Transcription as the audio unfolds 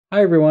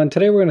Hi everyone,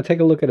 today we're going to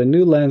take a look at a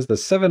new lens the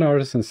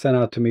 7Artisans sent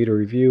out to me to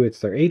review. It's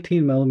their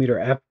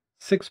 18mm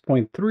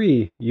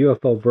f6.3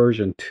 UFO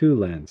version 2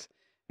 lens.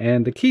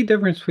 And the key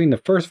difference between the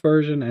first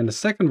version and the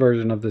second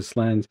version of this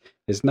lens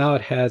is now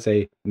it has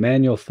a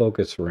manual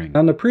focus ring.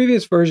 On the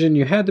previous version,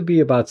 you had to be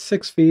about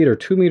 6 feet or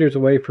 2 meters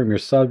away from your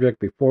subject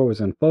before it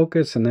was in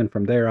focus, and then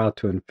from there out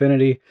to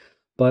infinity.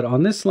 But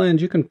on this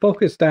lens, you can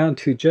focus down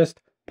to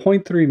just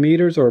 0.3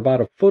 meters or about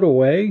a foot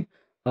away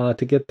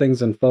to get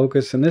things in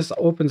focus, and this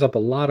opens up a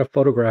lot of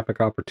photographic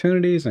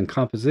opportunities and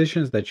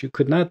compositions that you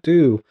could not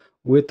do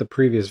with the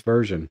previous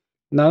version.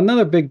 Now,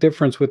 another big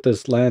difference with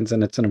this lens,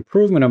 and it's an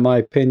improvement in my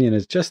opinion,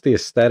 is just the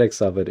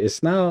aesthetics of it. It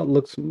now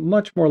looks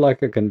much more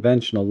like a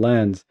conventional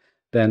lens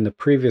than the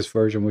previous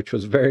version, which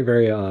was very,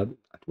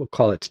 we'll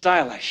call it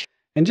stylish.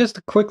 And just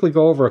to quickly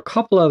go over a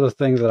couple other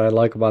things that I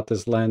like about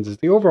this lens is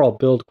the overall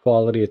build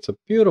quality. It's a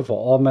beautiful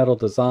all-metal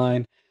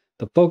design.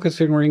 The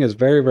focusing ring is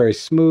very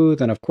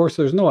smooth, and of course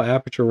there's no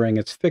aperture ring,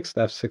 it's fixed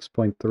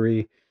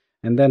f6.3.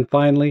 And then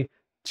finally,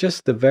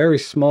 just the very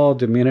small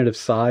diminutive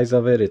size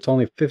of it. It's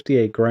only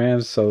 58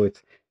 grams, so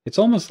it's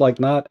almost like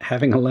not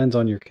having a lens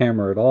on your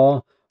camera at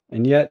all,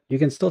 and yet you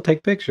can still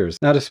take pictures.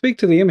 Now, to speak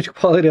to the image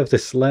quality of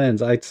this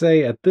lens, I'd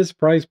say at this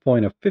price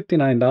point of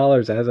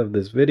 $59 as of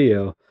this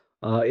video,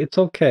 it's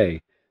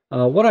okay.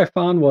 What I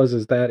found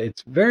is that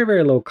it's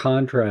very low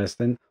contrast,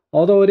 and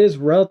although it is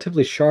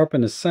relatively sharp in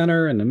the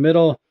center and the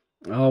middle,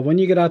 when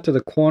you get out to the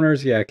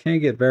corners, yeah, it can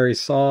get very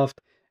soft.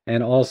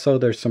 And also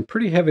there's some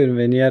pretty heavy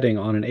vignetting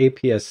on an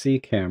APS-C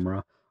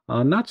camera,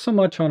 not so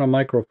much on a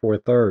Micro Four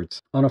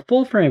Thirds. On a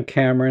full frame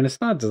camera, and it's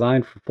not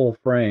designed for full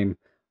frame,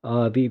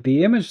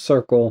 the image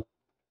circle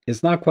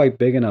is not quite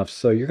big enough,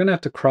 so you're going to have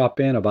to crop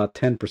in about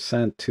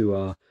 10%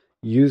 to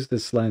use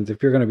this lens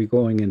if you're going to be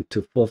going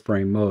into full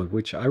frame mode,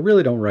 which I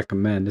really don't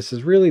recommend. This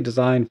is really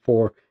designed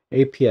for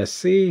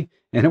APS-C,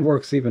 and it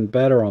works even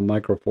better on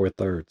Micro Four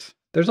Thirds.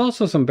 There's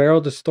also some barrel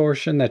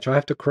distortion that you'll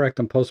have to correct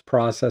in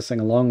post-processing,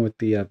 along with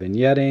the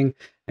vignetting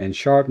and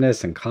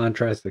sharpness and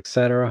contrast,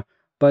 etc.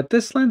 But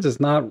this lens is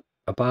not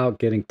about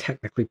getting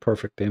technically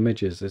perfect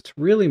images. It's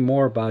really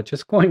more about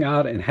just going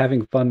out and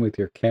having fun with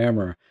your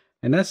camera.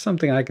 And that's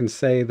something I can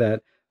say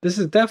that this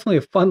is definitely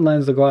a fun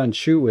lens to go out and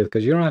shoot with,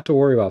 because you don't have to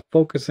worry about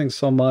focusing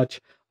so much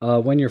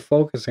when you're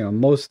focusing on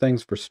most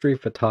things for street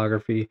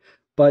photography.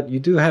 But you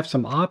do have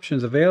some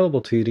options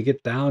available to you to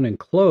get down and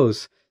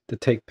close to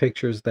take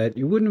pictures that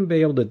you wouldn't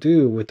be able to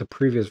do with the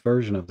previous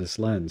version of this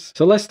lens.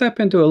 So let's step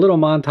into a little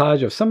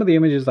montage of some of the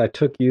images I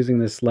took using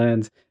this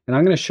lens, and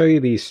I'm going to show you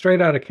the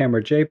straight out of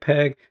camera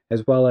JPEG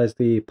as well as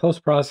the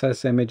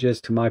post-process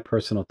images to my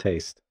personal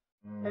taste.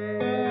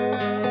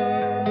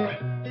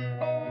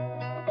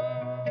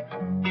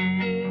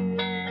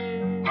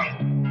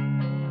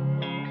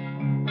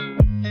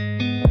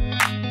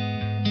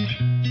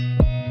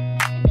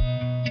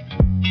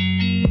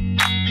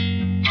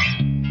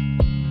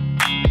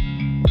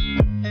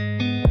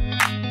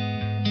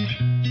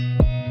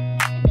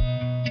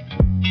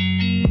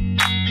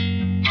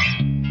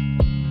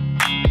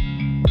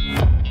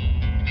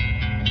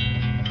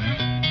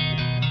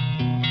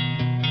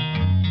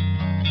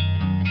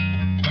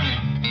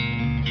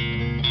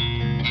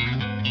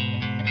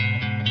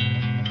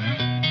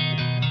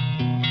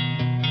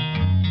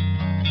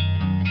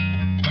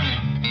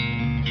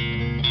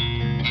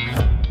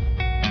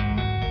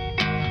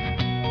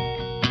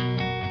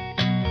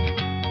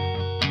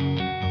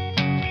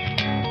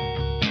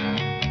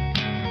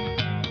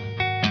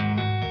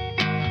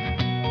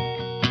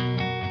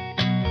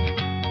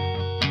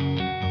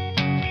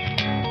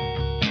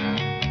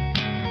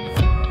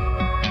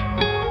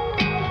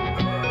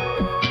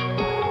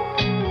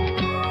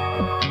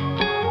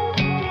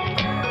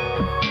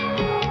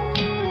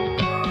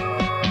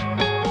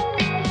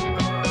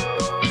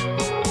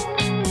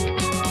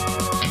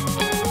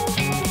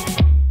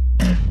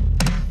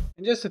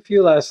 Just a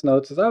few last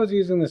notes, as I was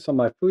using this on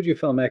my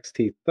Fujifilm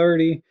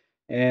X-T30,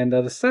 and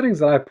the settings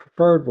that I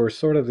preferred were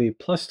sort of the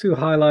 +2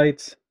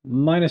 highlights,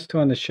 -2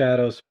 on the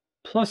shadows,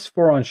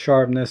 +4 on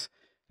sharpness,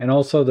 and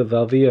also the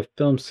Velvia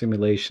film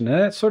simulation. And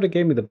that sort of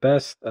gave me the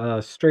best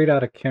straight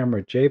out of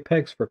camera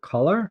JPEGs for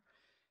color.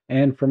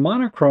 And for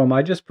monochrome,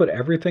 I just put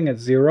everything at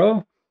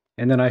 0,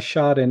 and then I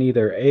shot in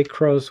either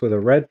acros with a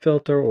red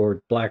filter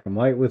or black and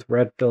white with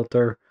red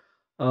filter,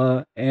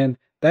 and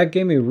that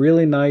gave me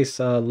really nice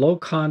low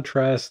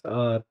contrast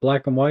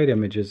black and white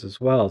images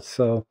as well.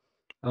 So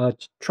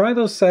try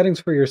those settings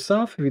for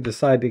yourself if you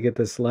decide to get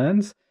this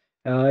lens.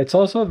 It's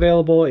also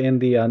available in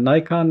the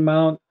Nikon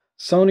mount,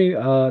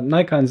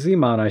 Nikon Z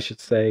mount I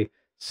should say,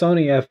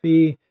 Sony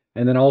FE,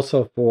 and then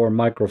also for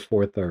Micro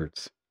Four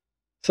Thirds.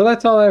 So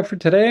that's all I have for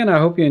today, and I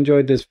hope you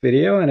enjoyed this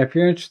video. And if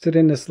you're interested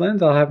in this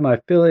lens, I'll have my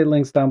affiliate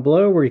links down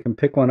below where you can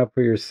pick one up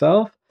for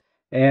yourself.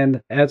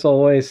 And as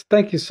always,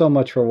 thank you so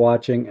much for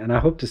watching, and I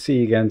hope to see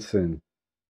you again soon.